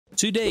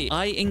Today,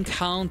 I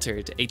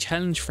encountered a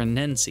challenge for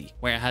Nancy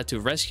where I had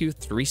to rescue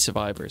 3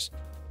 survivors.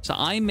 So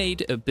I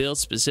made a build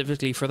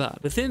specifically for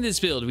that. Within this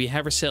build, we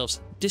have ourselves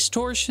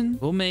Distortion,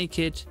 We'll Make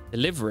It,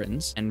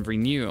 Deliverance, and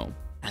Renewal.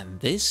 And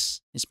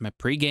this is my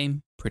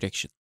pre-game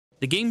prediction.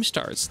 The game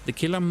starts, the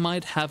killer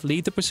might have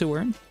lead the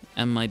pursuer,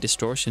 and my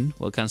Distortion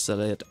will cancel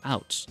it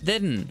out.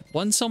 Then,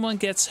 once someone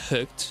gets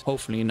hooked,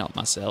 hopefully not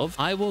myself,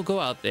 I will go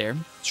out there,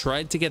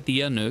 try to get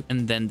the unhook,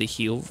 and then the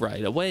heal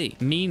right away.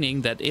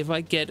 Meaning that if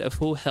I get a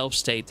full health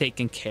state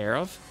taken care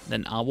of,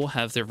 then I will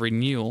have the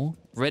Renewal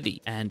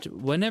ready. And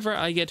whenever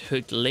I get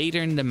hooked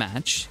later in the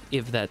match,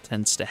 if that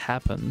tends to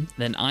happen,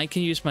 then I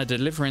can use my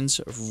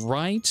Deliverance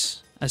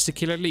right as the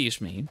killer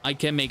leaves me. I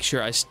can make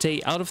sure I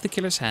stay out of the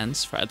killer's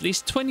hands for at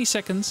least 20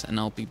 seconds and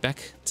I'll be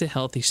back to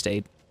healthy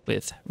state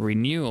with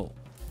Renewal.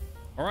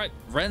 Alright,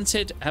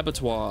 Rancid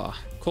Abattoir,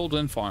 Cold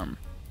Wind Farm.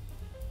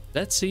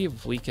 Let's see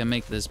if we can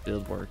make this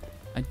build work.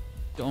 I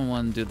don't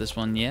want to do this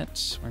one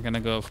yet. We're gonna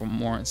go for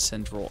more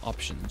central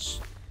options.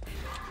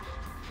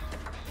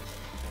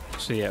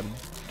 So yeah.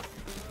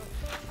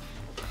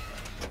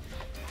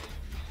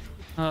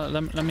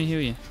 Let me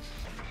heal you.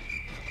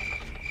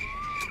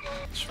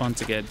 Just want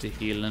to get the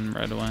healing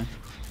right away.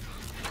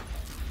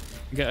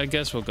 I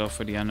guess we'll go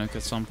for the unhook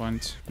at some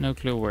point. No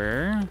clue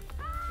where.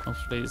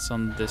 Hopefully it's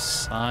on this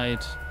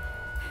side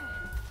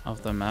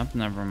of the map.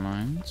 Never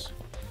mind.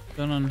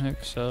 Don't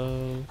unhook,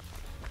 so...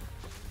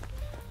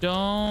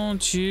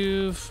 Don't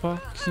you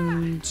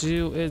fucking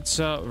do it,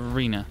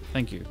 Arena.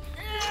 Thank you.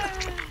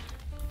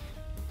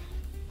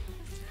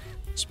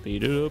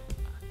 Speed it up.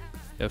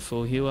 Get a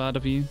full heal out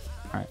of you.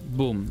 Alright,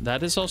 boom.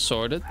 That is all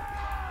sorted.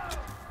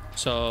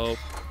 So,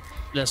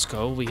 let's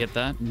go. We hit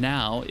that.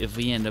 Now, if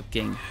we end up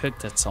getting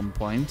hooked at some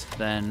point,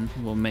 then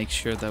we'll make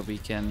sure that we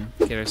can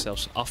get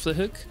ourselves off the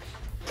hook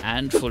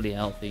and fully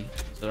healthy.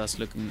 So that's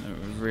looking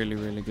really,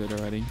 really good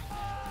already.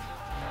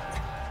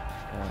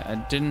 I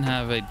didn't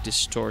have a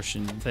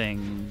distortion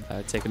thing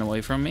taken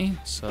away from me,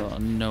 so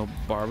no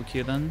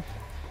barbecue then.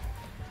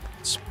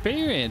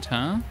 Spirit,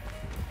 huh?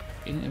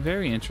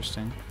 Very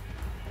interesting.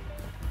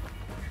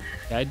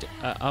 Yeah,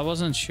 I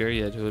wasn't sure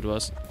yet who it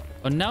was.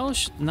 Oh, now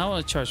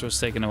a charge was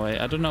taken away.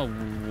 I don't know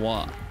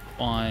what.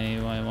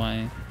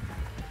 Why?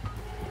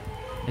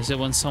 Is it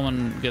when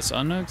someone gets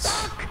unhooked?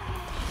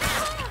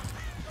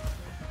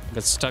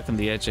 Got stuck on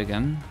the edge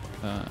again.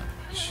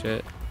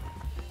 Shit.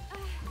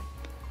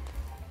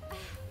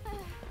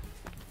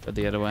 Go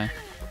the other way.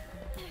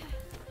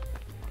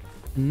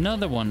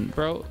 Another one,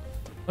 bro.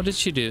 What did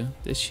she do?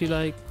 Did she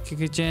like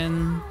kick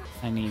again?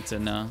 I need to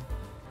know.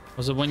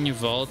 Was it when you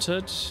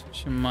vaulted?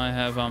 She might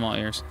have on my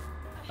ears.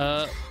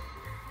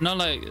 No,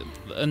 like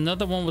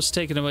another one was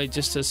taken away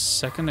just a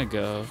second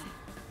ago.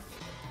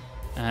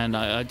 And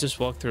I just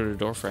walked through the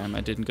door frame.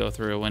 I didn't go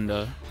through a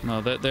window.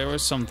 No, there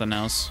was something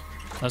else.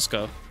 Let's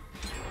go.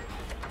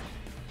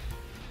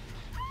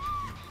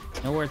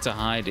 Nowhere to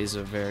hide is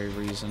a very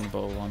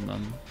reasonable one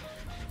then.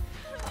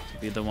 To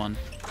be the one.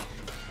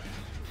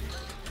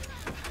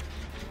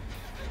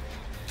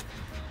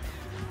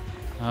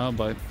 Oh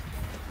boy.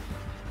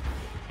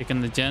 Picking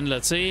the gen,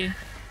 let's see.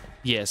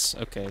 Yes,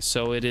 okay,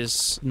 so it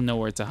is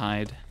nowhere to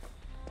hide.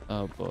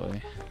 Oh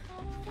boy.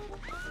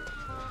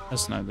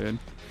 That's not good.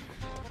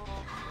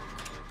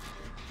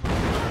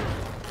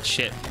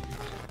 Shit.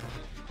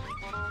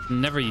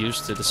 Never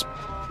used to the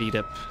speed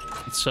up.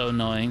 It's so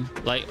annoying.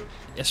 Like,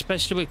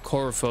 especially with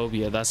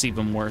Chorophobia, that's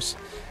even worse.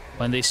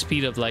 When they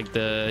speed up like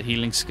the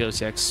healing skill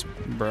checks,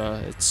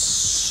 bruh, it's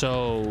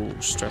so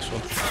stressful.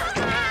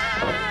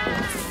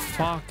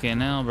 Fucking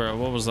hell, bro.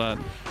 What was that?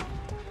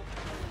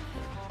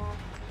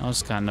 That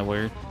was kind of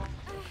weird.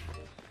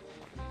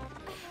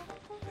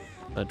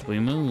 But we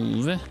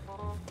move.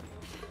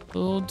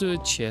 We'll do a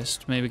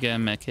chest. Maybe get a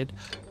mech hit.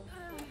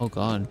 Oh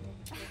god.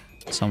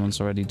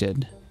 Someone's already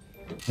dead.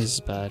 This is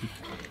bad.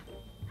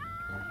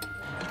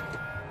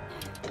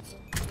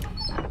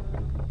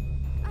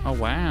 Oh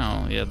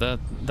wow. Yeah, that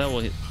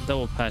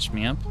will patch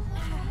me up.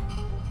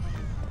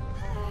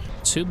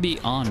 To be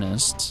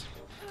honest,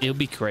 it'll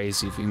be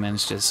crazy if we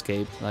manage to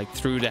escape, like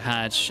through the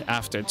hatch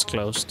after it's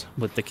closed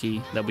with the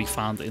key that we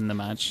found in the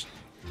match.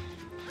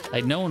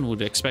 Like no one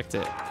would expect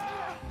it.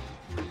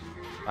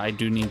 I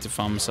do need to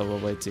find myself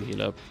a way to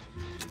heal up.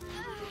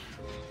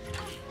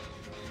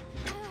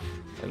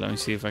 Okay, let me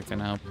see if I can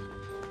help.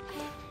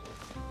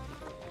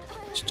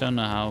 Just don't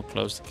know how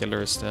close the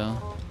killer is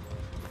still.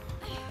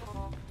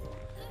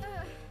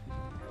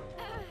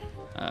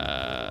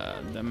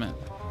 Damn it.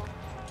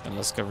 Okay,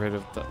 let's get rid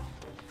of that.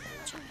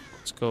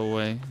 Let's go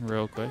away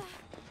real quick.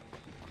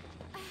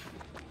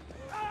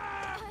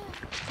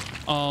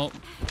 Oh,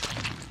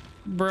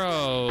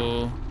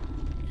 bro.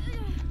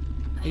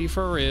 Are you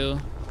for real?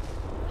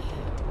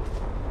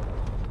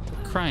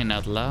 Crying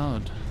out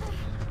loud.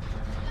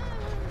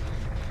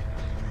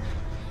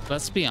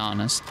 Let's be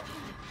honest.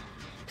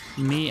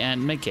 Me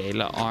and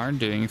Michaela are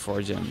doing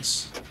 4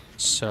 gens.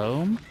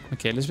 So,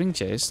 Michaela's being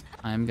chased.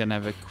 I'm gonna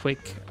have a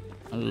quick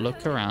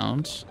look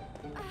around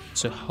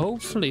to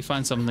hopefully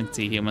find something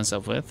to heal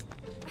myself with.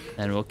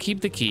 Then we'll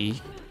keep the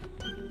key.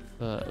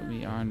 But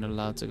we aren't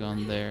allowed to go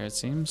in there, it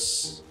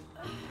seems.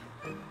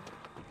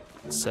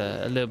 It's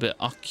a little bit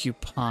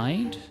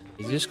occupied.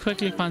 You just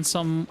quickly find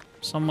some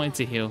way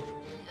to heal.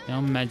 You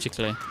know,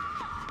 magically.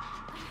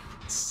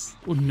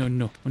 Oh, no,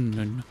 no. Oh,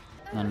 no, no.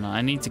 No,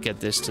 I need to get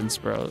distance,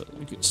 bro.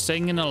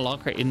 Staying in a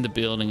locker in the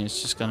building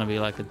is just gonna be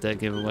like a dead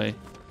giveaway.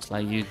 It's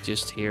like you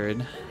just hear it.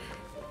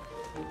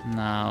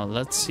 Now,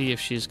 let's see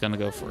if she's gonna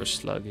go for a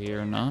slug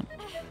here or not.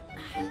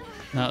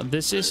 Now,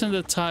 this isn't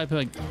the type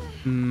of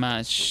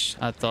match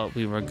I thought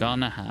we were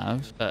gonna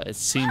have. But it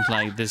seems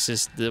like this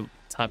is the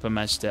type of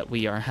match that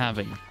we are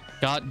having.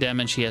 God damn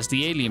it, she has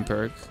the alien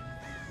perk.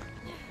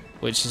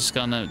 Which is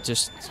gonna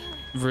just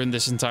ruin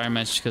this entire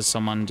match because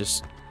someone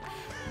just...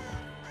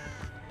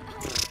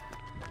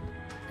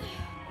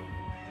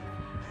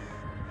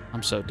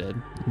 I'm so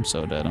dead. I'm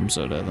so dead. I'm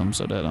so dead. I'm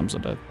so dead. I'm so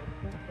dead.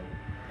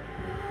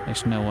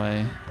 There's no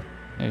way.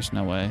 There's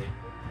no way.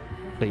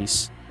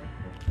 Please.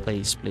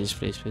 Please, please,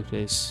 please, please,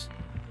 please.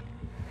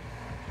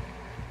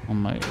 Oh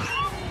my...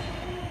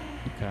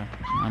 Okay.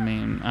 I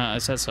mean, I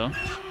said so.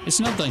 It's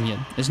not done yet.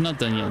 It's not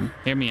done yet.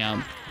 Hear me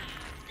out.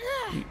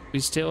 We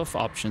still have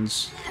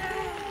options.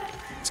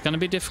 It's gonna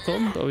be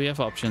difficult, but we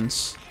have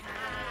options.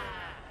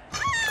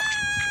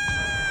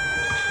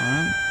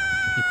 Alright.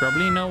 You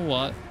probably know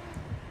what.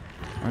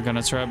 We're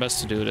gonna try our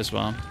best to do it as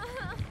well.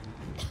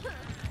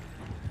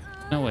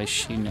 No way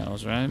she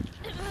knows, right?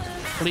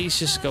 Please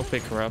just go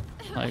pick her up.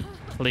 Like,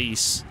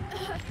 please.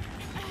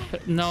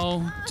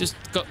 No, just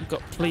go,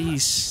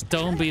 please.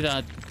 Don't be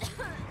that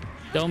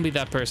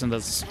person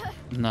that's...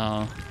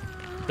 No.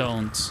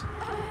 Don't.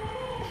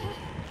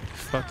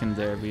 Fucking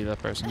dare be that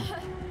person.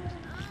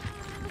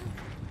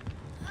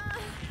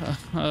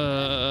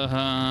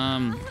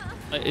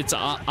 It's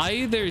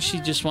either she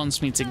just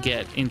wants me to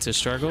get into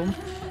struggle,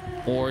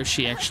 or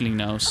she actually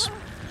knows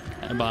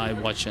by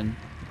watching.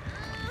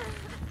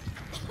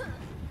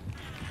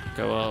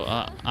 Okay,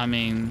 well, I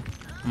mean,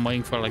 I'm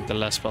waiting for like the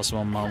last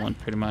possible moment,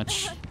 pretty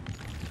much.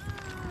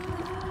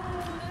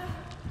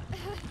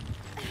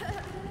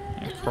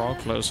 Yeah, crawl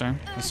closer.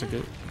 That's a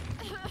good.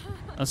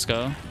 Let's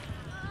go.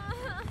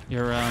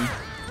 You're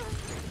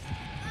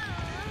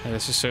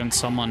there's a certain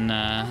someone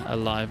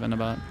alive and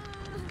about.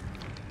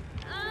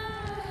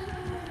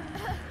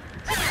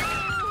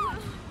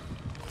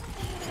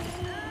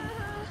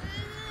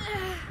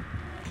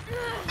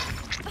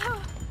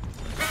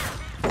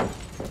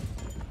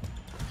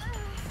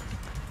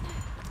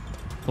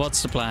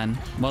 What's the plan?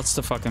 What's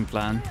the fucking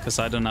plan? Because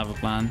I don't have a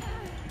plan.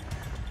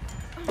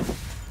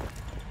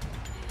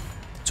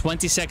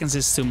 20 seconds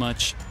is too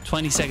much.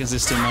 20 seconds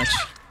is too much.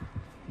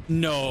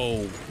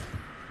 No.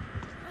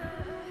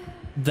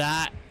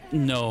 That...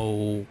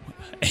 No.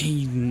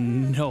 Ain't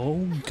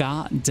no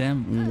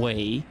goddamn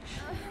way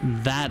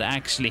that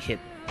actually hit.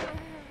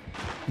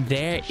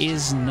 There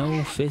is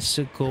no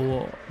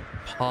physical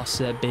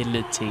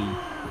possibility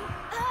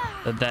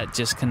that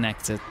just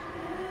connected.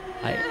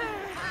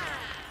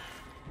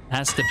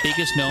 That's the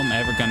biggest no I'm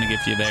ever gonna give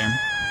you there.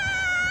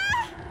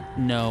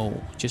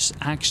 No, just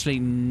actually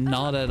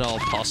not at all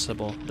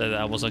possible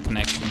that was a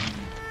connection.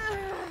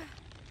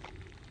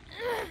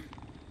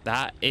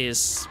 That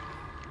is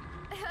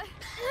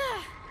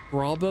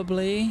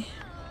probably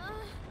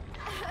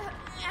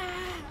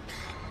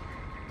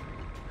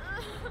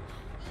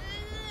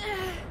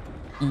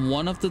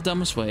one of the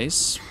dumbest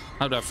ways.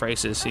 How do I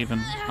phrase this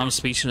even? I'm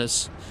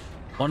speechless.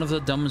 One of the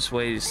dumbest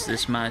ways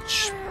this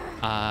match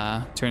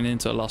turned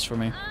into a loss for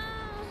me.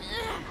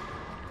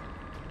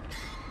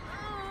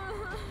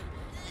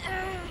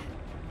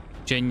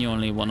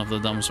 Genuinely one of the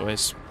dumbest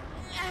ways.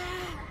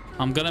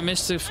 I'm gonna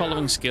miss the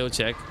following skill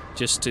check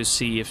just to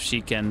see if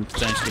she can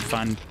potentially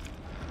find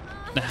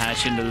the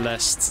hash in the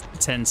last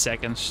 10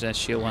 seconds that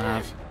she'll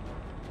have.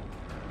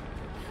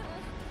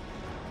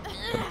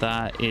 But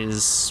that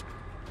is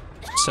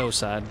so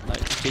sad,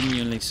 like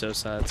genuinely so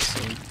sad to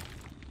see.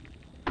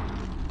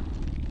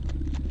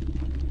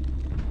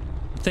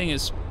 The thing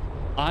is,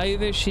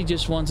 either she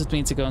just wanted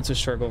me to go into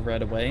struggle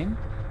right away,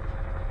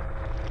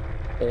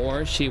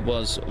 or she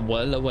was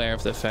well aware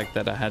of the fact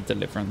that I had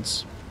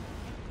deliverance.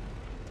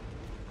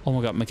 Oh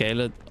my god,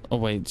 Michaela. Oh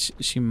wait,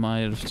 she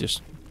might have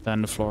just been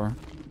on the floor.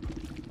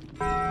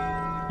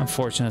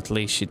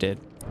 Unfortunately, she did.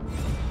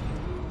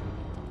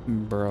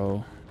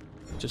 Bro.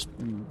 Just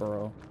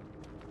bro.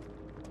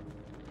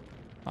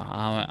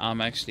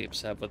 I'm actually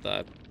upset with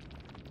that.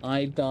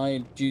 I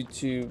died due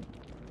to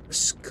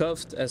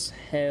scuffed as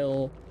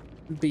hell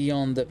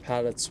beyond the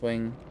pallet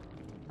swing.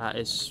 That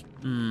is...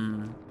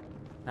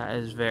 that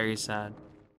is very sad.